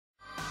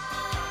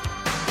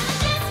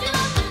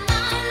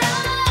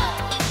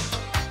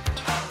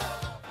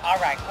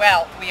right.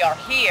 Well, we are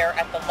here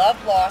at the Love,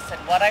 Loss,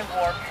 and What I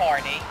Wore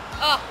party.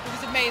 Oh, it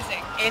was amazing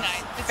It's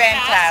tonight. This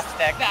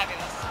fantastic. cast,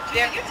 fabulous.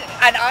 There- You did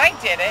it. And I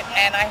did it,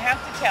 and I have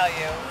to tell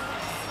you,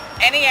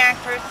 any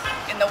actress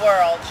in the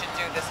world should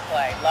do this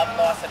play, Love,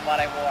 Loss, and What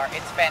I Wore.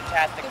 It's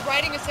fantastic. The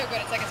writing is so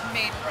good. It's like it's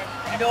made for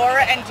everybody.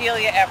 Nora and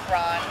Delia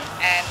Ephron,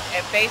 and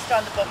based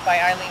on the book by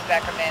Eileen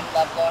Beckerman,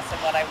 Love, Loss,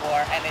 and What I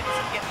Wore. And it's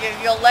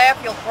you'll laugh,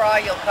 you'll cry,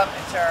 you'll come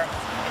to terms.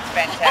 It's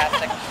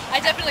fantastic. I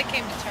definitely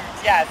came to terms.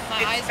 Yes,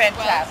 My it's eyes went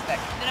fantastic.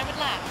 well, then I would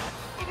laugh.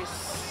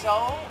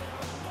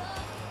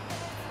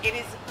 It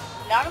is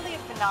not only a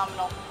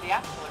phenomenal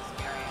theatrical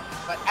experience,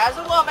 but as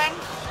a woman,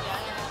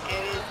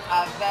 it is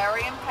a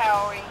very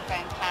empowering,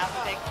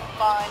 fantastic,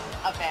 fun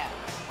event.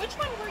 Which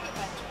one were you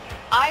in?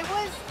 I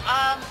was,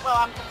 well,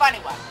 I'm the funny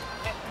one.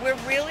 We're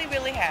really,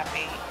 really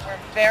happy. We're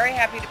very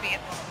happy to be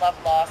at this Love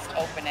Lost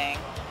opening.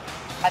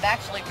 I'm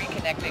actually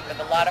reconnecting with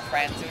a lot of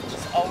friends, which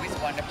is always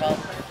wonderful.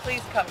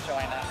 Please come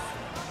join us.